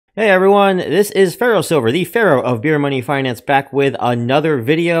Hey everyone, this is Pharaoh Silver, the Pharaoh of Beer Money Finance, back with another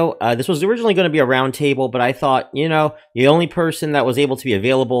video. This was originally going to be a roundtable, but I thought, the only person that was able to be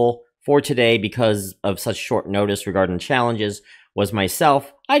available for today because of such short notice regarding challenges was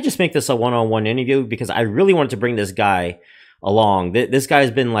myself. I just make this a one-on-one interview because I really wanted to bring this guy along. This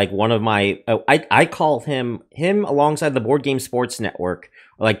guy's been like one of my, I call him alongside the Board Game Sports Network,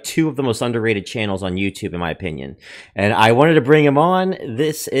 like two of the most underrated channels on YouTube, in my opinion. And I wanted to bring him on.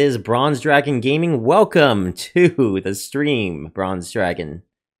 This is Bronzedrag0n Gaming. Welcome to the stream, Bronzedrag0n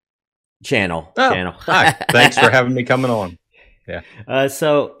channel. Hi. Thanks for having me coming on. Yeah.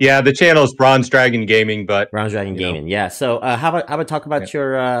 Yeah, the channel is Bronzedrag0n Gaming, but Bronzedrag0n Gaming. Yeah. So how about talk about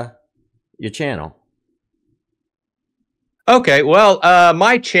your channel? Okay, well,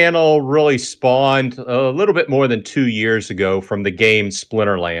 my channel really spawned a little bit more than 2 years ago from the game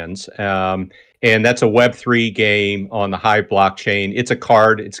Splinterlands. And that's a Web3 game on the Hive blockchain. It's a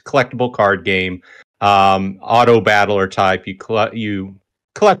collectible card game, auto battler type. You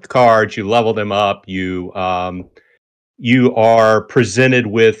collect cards, you level them up, you are presented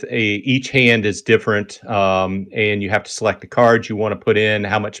with each hand is different, and you have to select the cards you want to put in,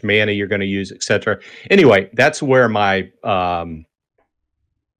 how much mana you're going to use, etc. Anyway, that's where my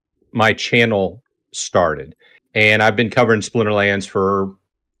my channel started, and I've been covering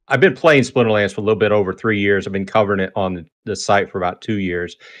I've been playing Splinterlands for a little bit over 3 years. I've been covering it on the site for about 2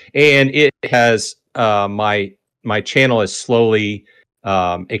 years, and it has my channel has slowly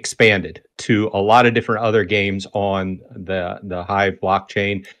expanded to a lot of different other games on the Hive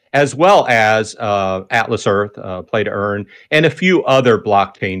blockchain, as well as Atlas Earth, Play to Earn, and a few other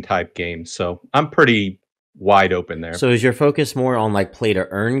blockchain type games. So I'm pretty wide open there. So is your focus more on like Play to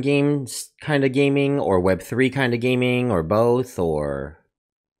Earn games kind of gaming, or Web3 kind of gaming, or both, or?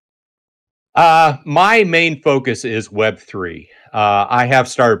 My main focus is Web3. I have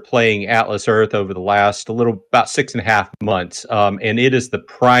started playing Atlas Earth over the last about 6.5 months, and it is the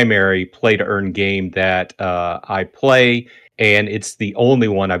primary play to earn game that I play, and it's the only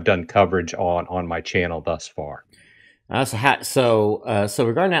one I've done coverage on my channel thus far. So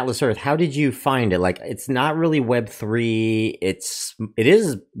regarding Atlas Earth, how did you find it? Like, it's not really Web3. It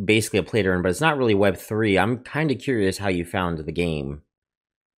is basically a play to earn, but it's not really Web3. I'm kind of curious how you found the game.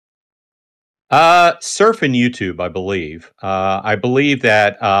 Surfing YouTube, I believe. I believe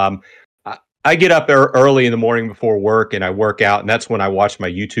that I get up there early in the morning before work and I work out, and that's when I watch my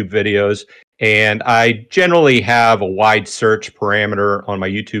YouTube videos. And I generally have a wide search parameter on my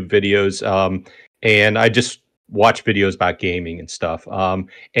YouTube videos, and I just watch videos about gaming and stuff.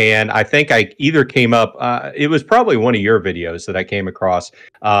 And I think I either came up, it was probably one of your videos that I came across,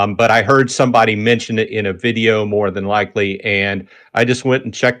 but I heard somebody mention it in a video more than likely, and I just went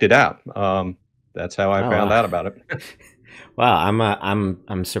and checked it out. That's how I found out about it. Wow,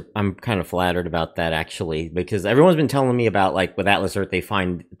 I'm kind of flattered about that, actually, because everyone's been telling me about, like, with Atlas Earth they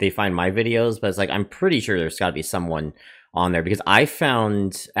find my videos, but it's like I'm pretty sure there's got to be someone on there, because I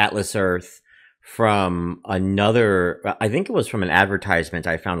found Atlas Earth from another, I think it was from an advertisement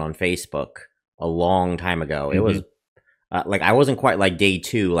I found on Facebook a long time ago. It was like, I wasn't quite like day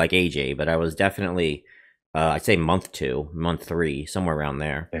 2 like AJ, but I was definitely I'd say month 2, month 3, somewhere around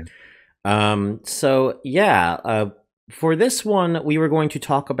there. Yeah. So yeah, for this one, we were going to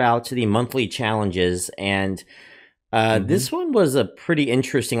talk about the monthly challenges, and this one was a pretty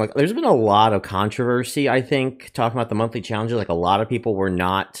interesting, like, there's been a lot of controversy, I think, talking about the monthly challenges. Like, a lot of people were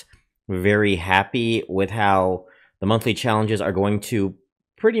not very happy with how the monthly challenges are going to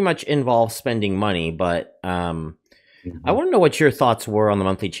pretty much involve spending money, but I want to know what your thoughts were on the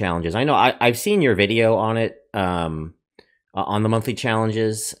monthly challenges. I know I've seen your video on it, on the monthly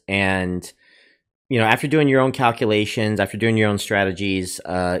challenges, and after doing your own calculations, after doing your own strategies,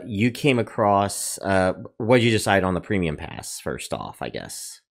 you came across, what did you decide on the premium pass, first off, I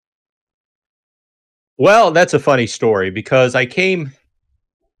guess? Well, that's a funny story, because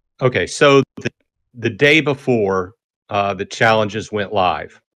okay, so the day before the challenges went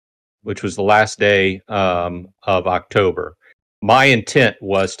live, which was the last day of October, my intent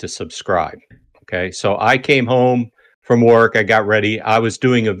was to subscribe. Okay, so I came home from work, I got ready, I was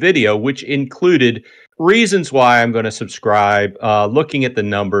doing a video which included reasons why I'm going to subscribe, looking at the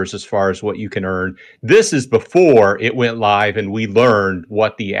numbers as far as what you can earn. This is before it went live and we learned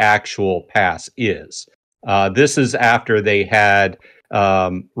what the actual pass is. This is after they had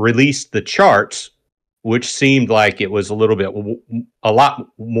released the charts, which seemed like it was a lot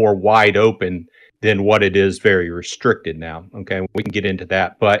more wide open than what it is, very restricted now. Okay, we can get into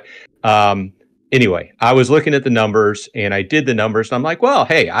that, but anyway, I was looking at the numbers and I did the numbers and I'm like, well,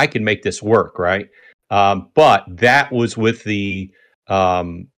 hey, I can make this work, right? But that was with the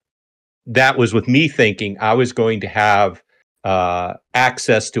that was with me thinking I was going to have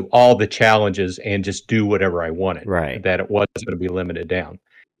access to all the challenges and just do whatever I wanted, Right. that it wasn't going to be limited down.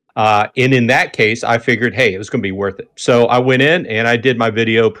 And in that case, I figured, hey, it was going to be worth it. So I went in and I did my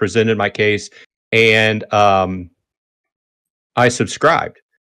video, presented my case, and I subscribed.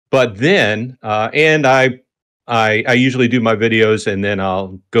 But then, and I usually do my videos and then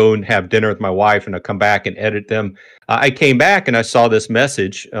I'll go and have dinner with my wife and I'll come back and edit them. I came back and I saw this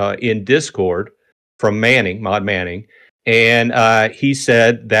message in Discord from Manning, Mod Manning, and he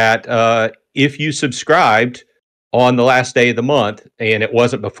said that if you subscribed on the last day of the month and it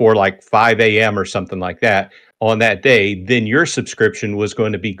wasn't before like 5 a.m. or something like that on that day, then your subscription was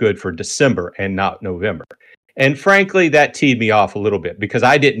going to be good for December and not November. And frankly, that teed me off a little bit because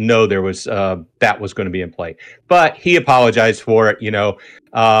I didn't know there was that was going to be in play. But he apologized for it, you know.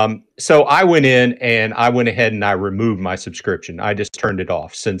 So I went in and I went ahead and I removed my subscription. I just turned it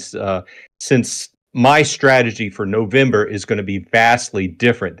off since my strategy for November is going to be vastly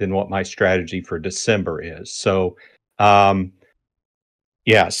different than what my strategy for December is. So,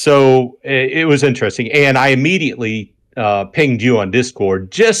 yeah, so it was interesting. And I immediately pinged you on Discord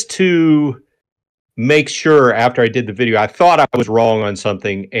just to make sure after I did the video. I thought I was wrong on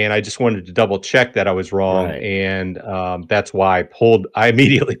something and I just wanted to double check that I was wrong. Right. And that's why I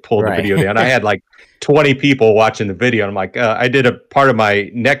immediately pulled the video down. I had like 20 people watching the video. And I'm like, I did a part of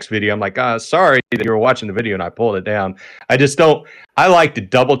my next video. I'm like, sorry that you were watching the video and I pulled it down. I like to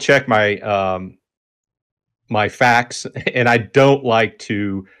double check my, my facts, and I don't like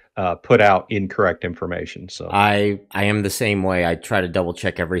to put out incorrect information. So I am the same way. I try to double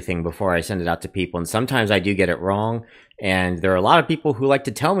check everything before I send it out to people, and sometimes I do get it wrong. And there are a lot of people who like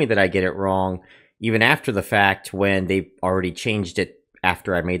to tell me that I get it wrong even after the fact when they've already changed it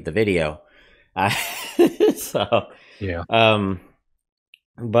after I made the video. So yeah.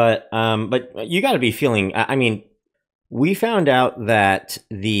 But you got to be feeling. I mean, we found out that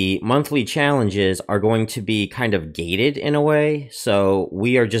the monthly challenges are going to be kind of gated in a way. So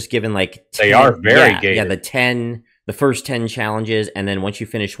we are just given like 10, they are very gated. Yeah, the first 10 challenges, and then once you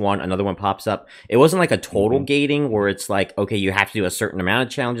finish one, another one pops up. It wasn't like a total gating where it's like, okay, you have to do a certain amount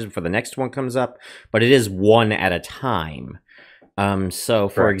of challenges before the next one comes up, but it is one at a time. So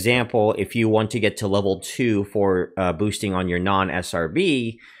for example, if you want to get to level 2 for boosting on your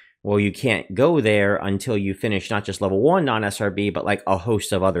non-SRB, well, you can't go there until you finish not just level 1 non-SRB, but like a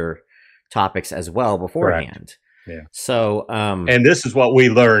host of other topics as well beforehand. Correct. Yeah. So, and this is what we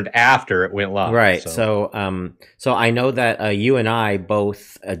learned after it went live. Right. So I know that you and I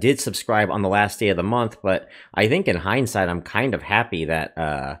both did subscribe on the last day of the month, but I think in hindsight, I'm kind of happy that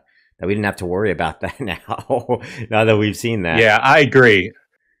that we didn't have to worry about that now. Now that we've seen that. Yeah, I agree.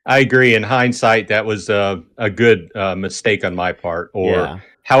 I agree. In hindsight, that was a good mistake on my part, or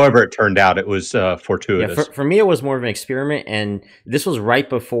however it turned out, it was fortuitous. Yeah, for me, it was more of an experiment, and this was right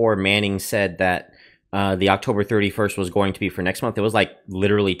before Manning said that the October 31st was going to be for next month. It was like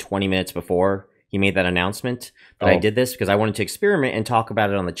literally 20 minutes before he made that announcement that I did this, because I wanted to experiment and talk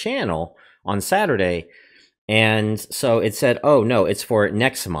about it on the channel on Saturday. And so it said, oh, no, it's for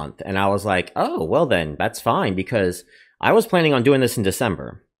next month. And I was like, oh, well, then that's fine, because I was planning on doing this in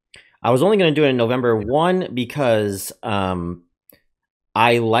December. I was only going to do it in November, one, because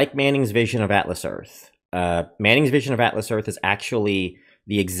I like Manning's vision of Atlas Earth. Manning's vision of Atlas Earth is actually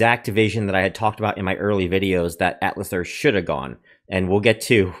the exact vision that I had talked about in my early videos that Atlas Earth should have gone. And we'll get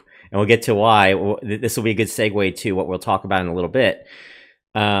to why. This will be a good segue to what we'll talk about in a little bit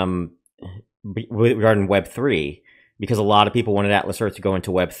regarding Web3, because a lot of people wanted Atlas Earth to go into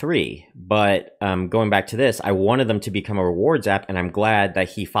Web3. But going back to this, I wanted them to become a rewards app, and I'm glad that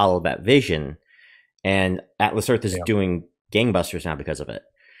he followed that vision. And Atlas Earth is doing gangbusters now because of it.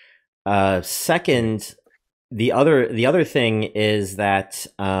 Second, the other thing is that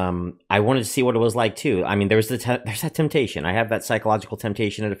I wanted to see what it was like too. I mean, there's that temptation. I have that psychological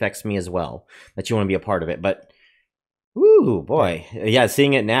temptation. It affects me as well, that you want to be a part of it. But woo, boy, yeah,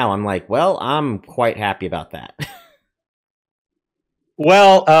 seeing it now, I'm like, well, I'm quite happy about that.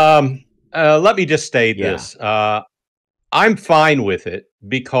 Well, let me just state this. I'm fine with it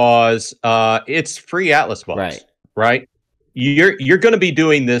because it's free Atlas bucks, right? You're going to be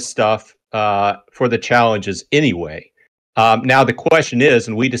doing this stuff for the challenges anyway. Now the question is,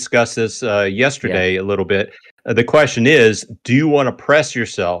 and we discussed this yesterday a little bit, the question is, do you want to press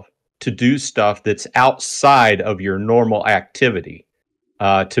yourself to do stuff that's outside of your normal activity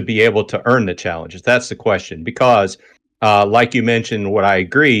to be able to earn the challenges? That's the question. Because like you mentioned, what I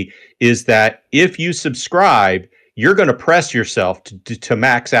agree is that if you subscribe, you're going to press yourself to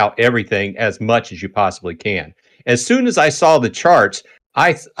max out everything as much as you possibly can. As soon as I saw the charts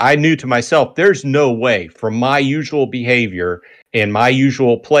I knew to myself, there's no way from my usual behavior and my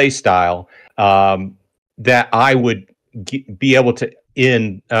usual play style that I would be able to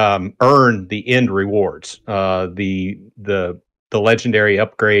earn the end rewards, the legendary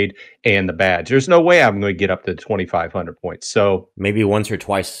upgrade and the badge. There's no way I'm going to get up to 2,500 points. So Maybe once or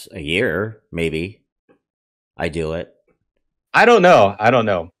twice a year, maybe I do it. I don't know. I don't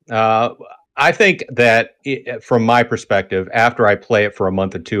know. I think that from my perspective, after I play it for a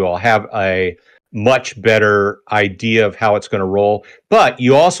month or two, I'll have a much better idea of how it's going to roll. But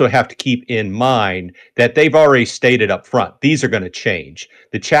you also have to keep in mind that they've already stated up front, these are going to change.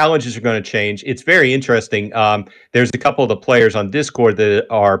 The challenges are going to change. It's very interesting. There's a couple of the players on Discord that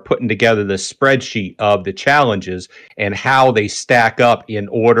are putting together the spreadsheet of the challenges and how they stack up in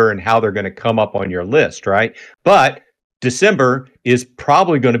order and how they're going to come up on your list, right? But December is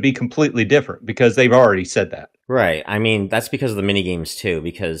probably going to be completely different because they've already said that. Right. I mean, that's because of the mini games too,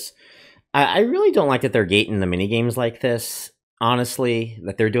 because I really don't like that they're gating the mini games like this. Honestly,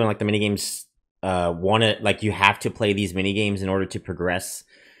 that they're doing like the mini games like you have to play these mini games in order to progress.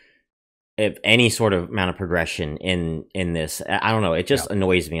 If any sort of amount of progression in this, I don't know. It just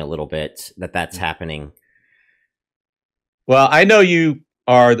annoys me a little bit that that's happening. Well, I know you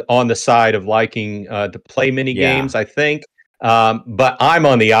are on the side of liking to play mini games, I think. But I'm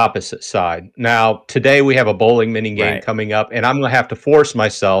on the opposite side. Now, today we have a bowling mini game coming up, and I'm going to have to force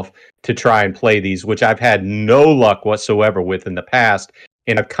myself to try and play these, which I've had no luck whatsoever with in the past.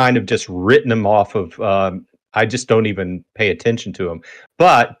 And I've kind of just written them off of, I just don't even pay attention to them.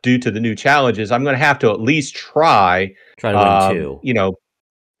 But due to the new challenges, I'm going to have to at least try to win two. You know,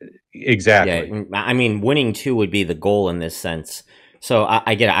 exactly. Yeah, I mean, winning two would be the goal in this sense. So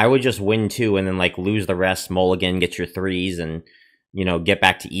I get it. I would just win two and then like lose the rest, mulligan, get your threes, and get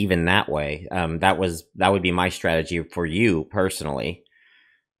back to even that way. That would be my strategy for you personally,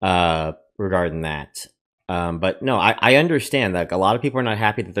 regarding that. But no, I understand that a lot of people are not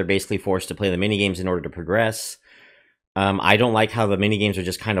happy that they're basically forced to play the mini games in order to progress. I don't like how the mini games are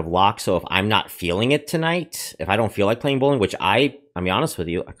just kind of locked. So if I'm not feeling it tonight, if I don't feel like playing bowling, which I'll be honest with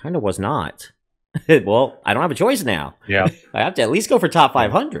you, I kind of was not. Well, I don't have a choice now. Yeah. I have to at least go for top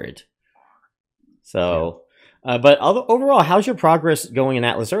 500. So, but overall, how's your progress going in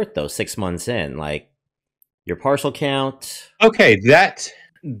Atlas Earth, though, 6 months in? Like, your parcel count? Okay, that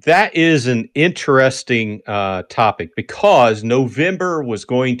is an interesting topic because November was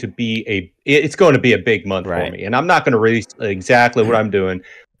going to be it's going to be a big month for me. And I'm not going to release exactly what I'm doing,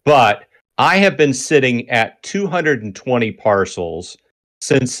 but I have been sitting at 220 parcels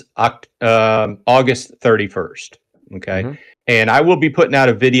since August 31st. Okay. And I will be putting out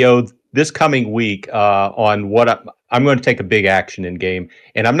a video this coming week on what I'm going to take a big action in game.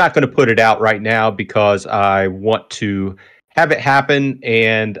 And I'm not going to put it out right now because I want to have it happen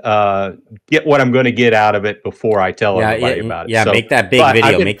and get what I'm going to get out of it before I tell everybody about it. Yeah, so, make that big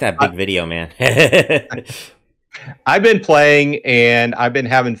video. Make that big video, man. I've been playing and I've been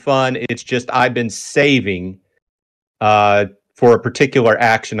having fun. It's just I've been saving for a particular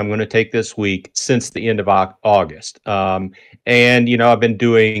action I'm going to take this week since the end of August. And, I've been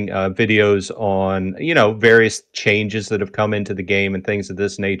doing videos on, various changes that have come into the game and things of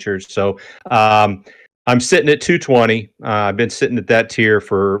this nature. So I'm sitting at 220. I've been sitting at that tier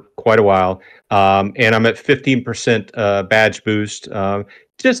for quite a while. And I'm at 15% badge boost.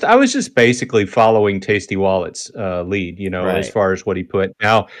 I was just basically following Tasty Wallet's lead, as far as what he put.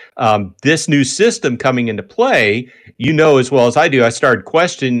 Now, this new system coming into play, as well as I do, I started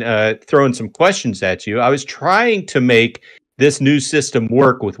throwing some questions at you. I was trying to make this new system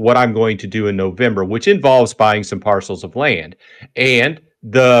work with what I'm going to do in November, which involves buying some parcels of land. And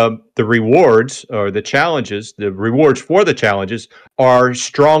the rewards or the challenges, the rewards for the challenges are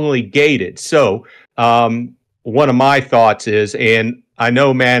strongly gated. So one of my thoughts is, and I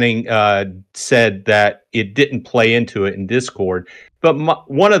know Manning said that it didn't play into it in Discord, but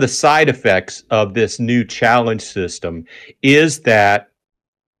one of the side effects of this new challenge system is that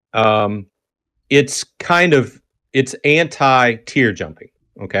it's anti-tier jumping.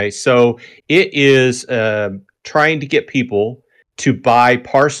 Okay, so it is trying to get people to buy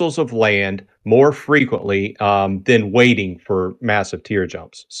parcels of land more frequently than waiting for massive tier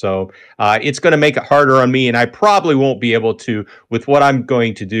jumps. So it's going to make it harder on me, and I probably won't be able to, with what I'm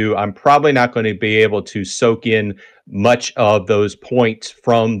going to do, I'm probably not going to be able to soak in much of those points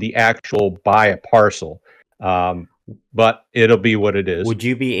from the actual buy a parcel. But it'll be what it is. Would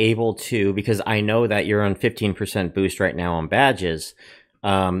you be able to, because I know that you're on 15% boost right now on badges,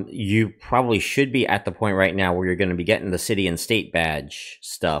 you probably should be at the point right now where you're going to be getting the city and state badge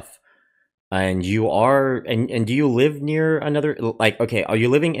stuff. And you are, and do you live near another, like, okay, are you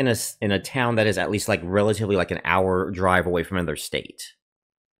living in a town that is at least like relatively like an hour drive away from another state?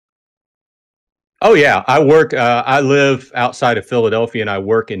 Oh yeah, I live outside of Philadelphia and I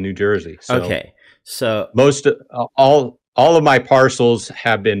work in New Jersey. So Okay, so most all of my parcels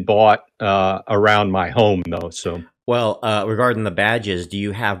have been bought around my home though. So well, regarding the badges, do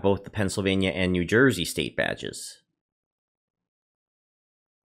you have both the Pennsylvania and New Jersey state badges?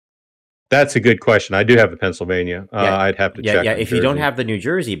 that's a good question. I do have a Pennsylvania. Yeah, I'd have to yeah, check yeah. on If you don't Jersey. have the New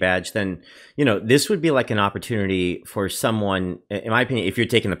Jersey badge, then this would be like an opportunity for someone. In my opinion, if you're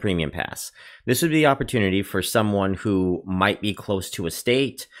taking the premium pass, this would be the opportunity for someone who might be close to a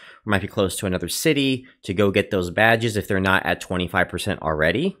state, or might be close to another city, to go get those badges if they're not at 25%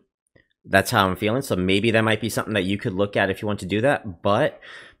 already. That's how I'm feeling. So maybe that might be something that you could look at if you want to do that. But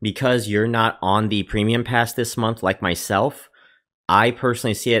because you're not on the premium pass this month, like myself, I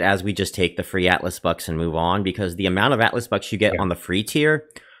personally see it as we just take the free Atlas bucks and move on, because the amount of Atlas bucks you get on the free tier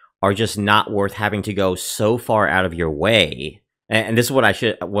are just not worth having to go so far out of your way. And this is what I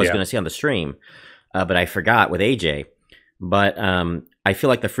was going to say on the stream, but I forgot with AJ. But I feel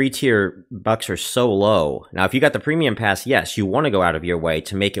like the free tier bucks are so low. Now, if you got the premium pass, yes, you want to go out of your way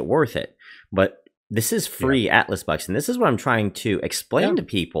to make it worth it. But this is free Atlas bucks. And this is what I'm trying to explain to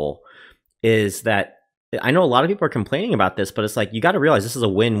people, is that I know a lot of people are complaining about this, but it's like, you got to realize this is a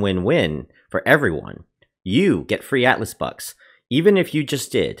win-win-win for everyone. You get free Atlas bucks. Even if you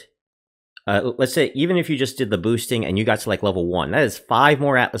just did, let's say, even if you just did the boosting and you got to like level 1, that is 5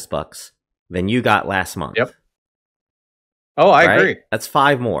 more Atlas bucks than you got last month. Yep. Oh, I agree. That's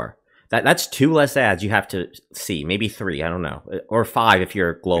 5 more. That's 2 less ads you have to see, maybe 3, I don't know, or 5 if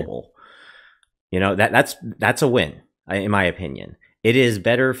you're global. That's a win, in my opinion. It is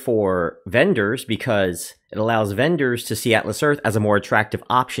better for vendors because it allows vendors to see Atlas Earth as a more attractive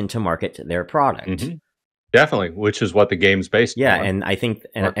option to market their product. Definitely, which is what the game's based on. Yeah, and I think,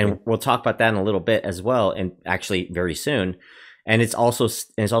 and we'll talk about that in a little bit as well, and actually very soon. And it's also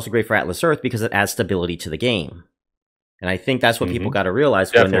great for Atlas Earth because it adds stability to the game. And I think that's what people got to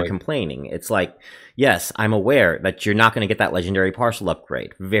realize when they're complaining. It's like, yes, I'm aware that you're not going to get that legendary parcel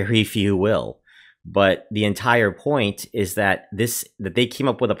upgrade. Very few will. But the entire point is that they came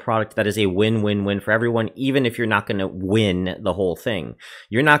up with a product that is a win-win-win for everyone, even if you're not going to win the whole thing.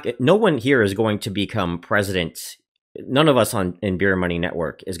 No one here is going to become president. None of us in Beer Money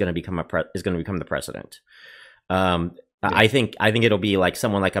Network is going to become the president. I think it'll be like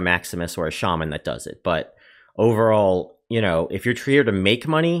someone like a Maximus or a Shaman that does it. But overall, if you're here to make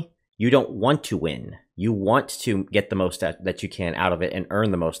money, you don't want to win. You want to get the most that you can out of it and earn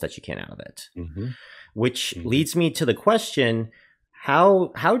the most that you can out of it. Which leads me to the question,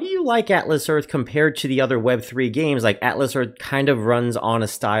 how do you like Atlas Earth compared to the other Web3 games? Like, Atlas Earth kind of runs on a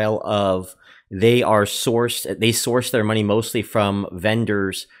style of they source their money mostly from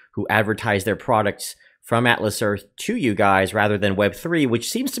vendors who advertise their products from Atlas Earth to you guys, rather than Web3, which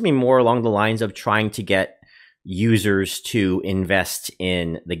seems to be more along the lines of trying to get users to invest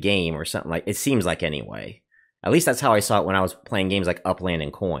in the game or something, like it seems like, anyway. At least that's how I saw it when I was playing games like Upland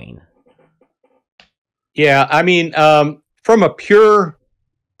and Coin. Yeah, I mean, from a pure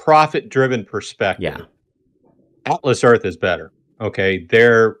profit-driven perspective, Atlas Earth is better. Okay,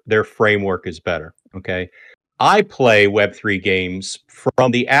 their framework is better. Okay, I play Web3 games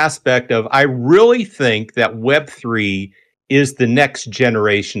from the aspect of, I really think that Web3 is the next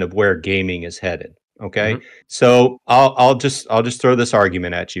generation of where gaming is headed. Okay, so I'll just throw this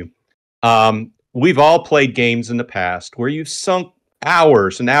argument at you. We've all played games in the past where you've sunk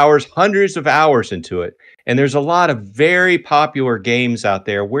hours and hours, hundreds of hours into it. And there's a lot of very popular games out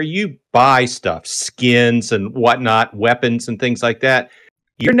there where you buy stuff, skins and whatnot, weapons and things like that.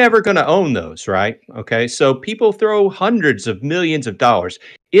 You're never going to own those, right? Okay, so people throw hundreds of millions of dollars.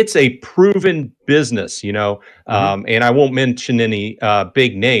 It's a proven business, and I won't mention any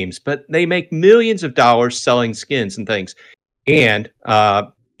big names, but they make millions of dollars selling skins and things. And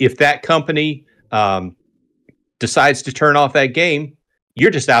if that company decides to turn off that game,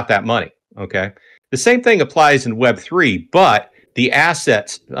 you're just out that money, okay? The same thing applies in Web3, but the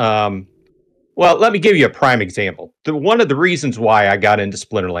assets... well, let me give you a prime example. One of the reasons why I got into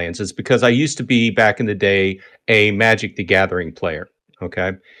Splinterlands is because I used to be, back in the day, a Magic the Gathering player,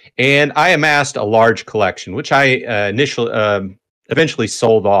 okay? And I amassed a large collection, which I eventually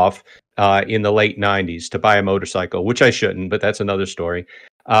sold off in the late 90s to buy a motorcycle, which I shouldn't, but that's another story.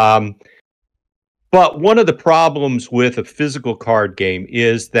 But one of the problems with a physical card game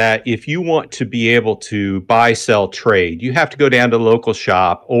is that if you want to be able to buy, sell, trade, you have to go down to the local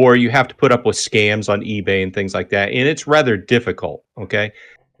shop, or you have to put up with scams on eBay and things like that. And it's rather difficult, okay?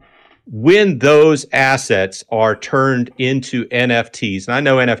 when those assets are turned into NFTs, and I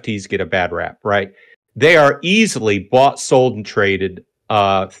know NFTs get a bad rap, right? They are easily bought, sold, and traded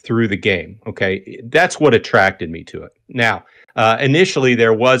through the game. Okay, that's what attracted me to it. Now, initially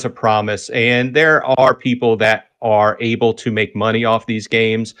there was a promise, and there are people that are able to make money off these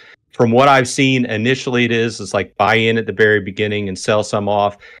games. From what I've seen, initially it's like buy in at the very beginning and sell some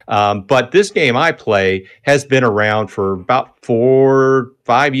off. But this game I play has been around for about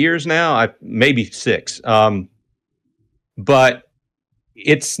 4-5 years now, maybe 6. But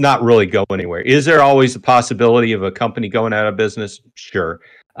it's not really going anywhere. Is there always the possibility of a company going out of business? Sure.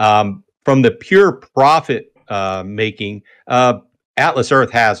 From the pure profit making, Atlas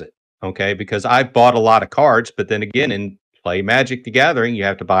Earth has it. Okay, because I've bought a lot of cards, but then again, in play Magic the Gathering, you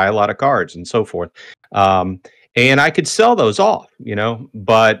have to buy a lot of cards and so forth. And I could sell those off,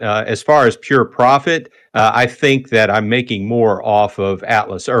 But as far as pure profit, I think that I'm making more off of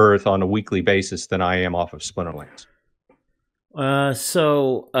Atlas Earth on a weekly basis than I am off of Splinterlands.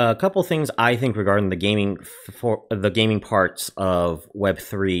 So a couple things I think regarding the gaming for the gaming parts of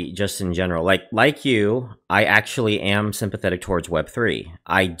Web3 just in general. Like you, I actually am sympathetic towards Web3.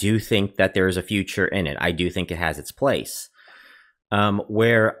 I do think that there is a future in it. I do think it has its place.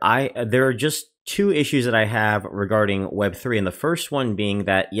 There are just two issues that I have regarding Web3, and the first one being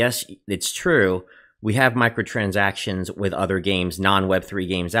that yes, it's true. We have microtransactions with other games, non-Web3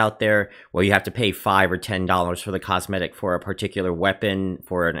 games out there, where you have to pay $5 or $10 for the cosmetic for a particular weapon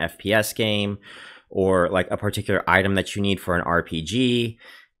for an FPS game, or like a particular item that you need for an RPG,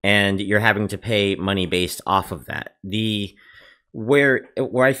 and you're having to pay money based off of that. Where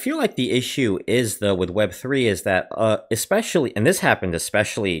I feel like the issue is, though, with Web3 is that, especially, and this happened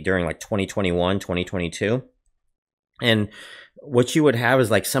especially during like 2021, 2022, and what you would have is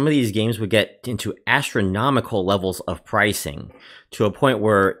like some of these games would get into astronomical levels of pricing to a point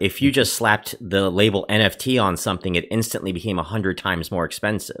where if you just slapped the label NFT on something, it instantly became 100 times more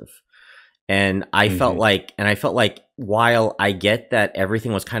expensive. And I felt like while I get that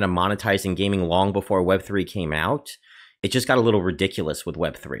everything was kind of monetized in gaming long before Web3 came out, it just got a little ridiculous with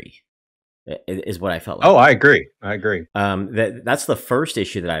Web3. Is what I felt like. Oh, I agree. That's the first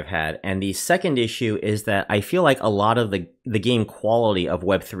issue that I've had. And the second issue is that I feel like a lot of the game quality of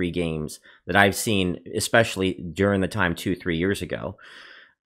Web3 games that I've seen, especially during the time 2-3 years ago,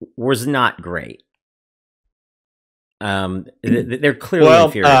 was not great. They're clearly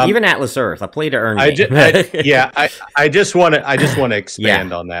inferior. Even Atlas Earth, I played to earn. I just want to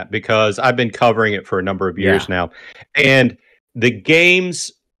expand on that because I've been covering it for a number of years now, and the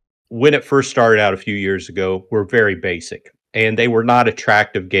games, when it first started out a few years ago, were very basic, and they were not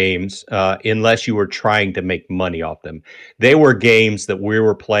attractive games unless you were trying to make money off them. They were games that we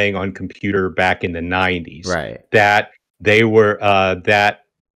were playing on computer back in the 90s. Right. That they were that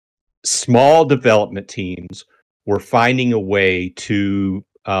small development teams were finding a way to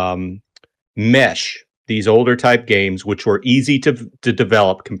mesh these older type games, which were easy to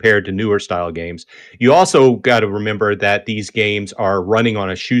develop compared to newer style games. You also got to remember that these games are running on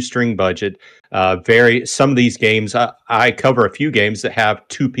a shoestring budget. Some of these games, I cover a few games that have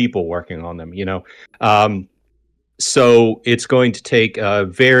 2 people working on them, so it's going to take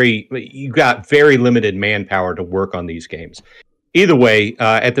you got very limited manpower to work on these games. Either way,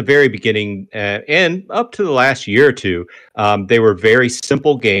 at the very beginning and up to the last year or two, they were very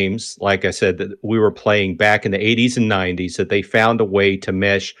simple games, like I said, that we were playing back in the 80s and 90s, that they found a way to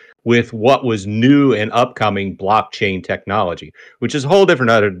mesh with what was new and upcoming blockchain technology, which is a whole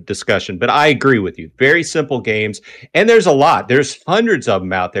different other discussion. But I agree with you. Very simple games. And there's a lot. There's hundreds of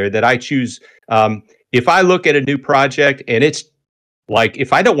them out there that I choose. If I look at a new project and it's like,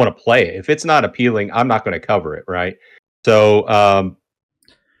 if I don't want to play it, if it's not appealing, I'm not going to cover it, right? So,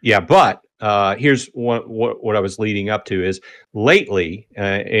 but here's what I was leading up to is lately,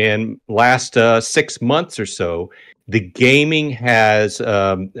 and last 6 months or so, the gaming has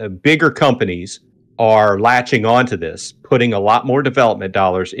bigger companies are latching onto this, putting a lot more development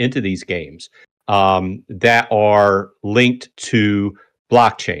dollars into these games that are linked to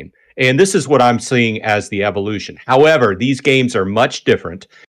blockchain. And this is what I'm seeing as the evolution. However, these games are much different.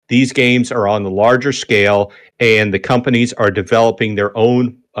 These games are on the larger scale, and the companies are developing their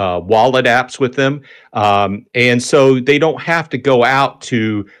own wallet apps with them. And so they don't have to go out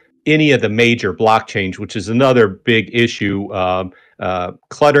to any of the major blockchains, which is another big issue,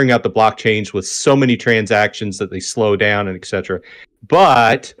 cluttering out the blockchains with so many transactions that they slow down and et cetera.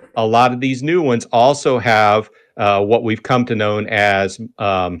 But a lot of these new ones also have what we've come to know as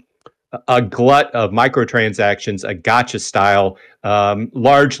a glut of microtransactions, a gotcha style,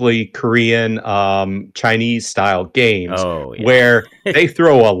 largely Korean, Chinese style games, Oh yeah. where they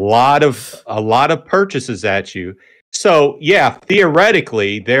throw a lot of purchases at you. So yeah,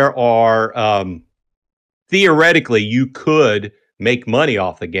 theoretically you could make money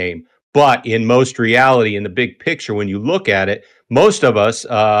off the game, but in most reality, in the big picture, when you look at it, most of us,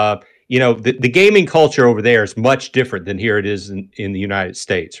 the gaming culture over there is much different than here it is in the United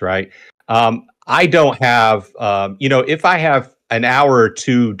States, right? I don't have, if I have an hour or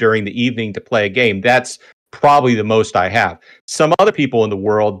two during the evening to play a game, that's probably the most I have. Some other people in the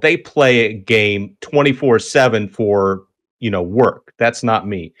world, they play a game 24/7 for, work. That's not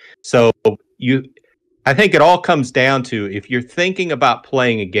me. So you I think it all comes down to, if you're thinking about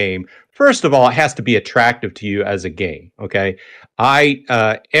playing a game, first of all, it has to be attractive to you as a game. Okay.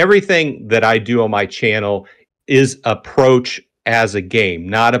 Everything that I do on my channel is approach as a game,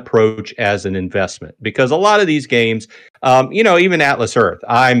 not approach as an investment. Because a lot of these games, even Atlas Earth,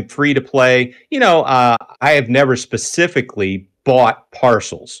 I'm free to play. I have never specifically bought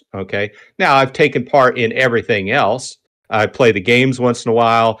parcels. Okay. Now I've taken part in everything else. I play the games once in a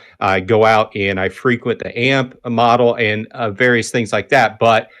while. I go out and I frequent the AMP model and various things like that.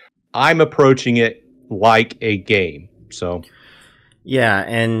 But I'm approaching it like a game. So Yeah,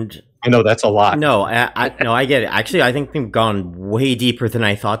 and I know that's a lot. no, no, I get it. Actually, I think we've gone way deeper than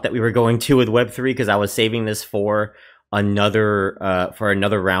I thought that we were going to with Web3, because I was saving this for another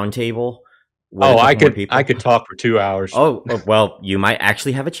roundtable with a Oh, I couple more could people. I could talk for 2 hours. Oh, well, you might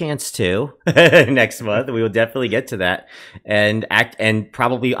actually have a chance to next month. We will definitely get to that, and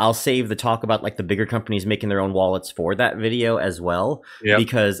probably I'll save the talk about like the bigger companies making their own wallets for that video as well, Yep.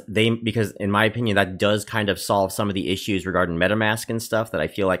 because in my opinion, that does kind of solve some of the issues regarding MetaMask and stuff that I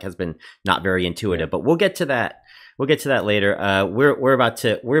feel like has been not very intuitive. But we'll get to that. We'll get to that later. We're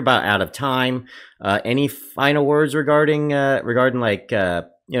about out of time. Any final words regarding like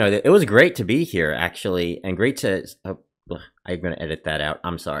it was great to be here, actually, and great to. I'm going to edit that out.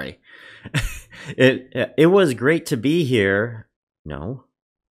 I'm sorry. It was great to be here. No,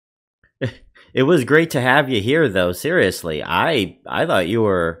 it was great to have you here, though. Seriously, I thought you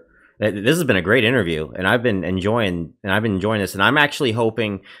were. This has been a great interview, and I've been enjoying this, and I'm actually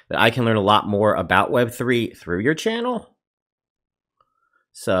hoping that I can learn a lot more about Web3 through your channel.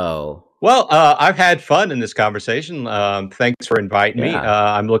 So. Well, I've had fun in this conversation. Thanks for inviting me.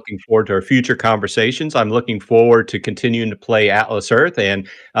 I'm looking forward to our future conversations. I'm looking forward to continuing to play Atlas Earth. And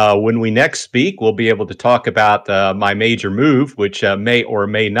when we next speak, we'll be able to talk about my major move, which may or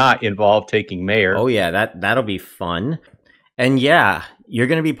may not involve taking mayor. Oh, yeah, that'll be fun. And yeah, you're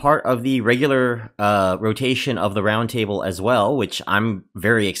going to be part of the regular rotation of the roundtable as well, which I'm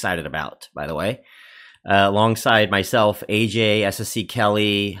very excited about, by the way. Alongside myself, AJ, SSC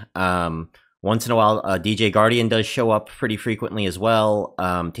Kelly. Once in a while, DJ Guardian does show up pretty frequently as well.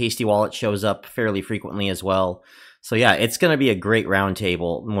 Tasty Wallet shows up fairly frequently as well. So yeah, it's going to be a great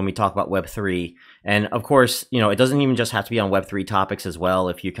roundtable when we talk about Web3. And of course, it doesn't even just have to be on Web3 topics as well.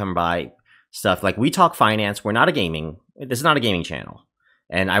 If you come by stuff like we talk finance, we're not a gaming. This is not a gaming channel,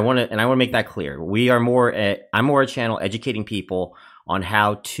 and I want to make that clear. I'm more a channel educating people on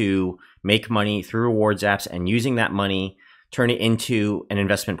how to make money through rewards apps and using that money, turn it into an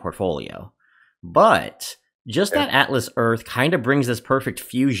investment portfolio. But just that Atlas Earth kind of brings this perfect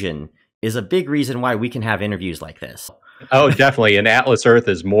fusion is a big reason why we can have interviews like this. Oh, definitely. And Atlas Earth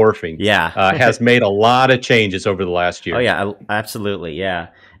is morphing. Yeah. Has made a lot of changes over the last year. Oh, yeah, absolutely. Yeah.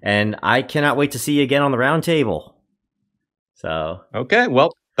 And I cannot wait to see you again on the roundtable. So. Okay.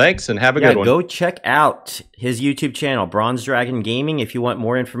 Well, thanks and have a good one. Go check out his YouTube channel, Bronzedrag0n Gaming, if you want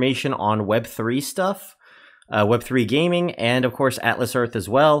more information on Web3 stuff, Web3 Gaming, and of course Atlas Earth as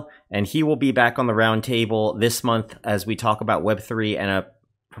well. And he will be back on the roundtable this month as we talk about Web3 and a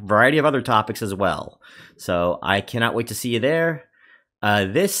variety of other topics as well. So I cannot wait to see you there.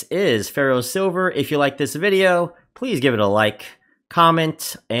 This is Pharaoh Silver. If you like this video, please give it a like,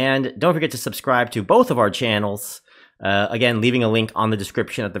 comment, and don't forget to subscribe to both of our channels. Again, leaving a link on the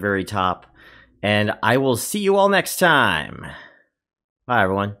description at the very top. And I will see you all next time. Bye,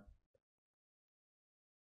 everyone.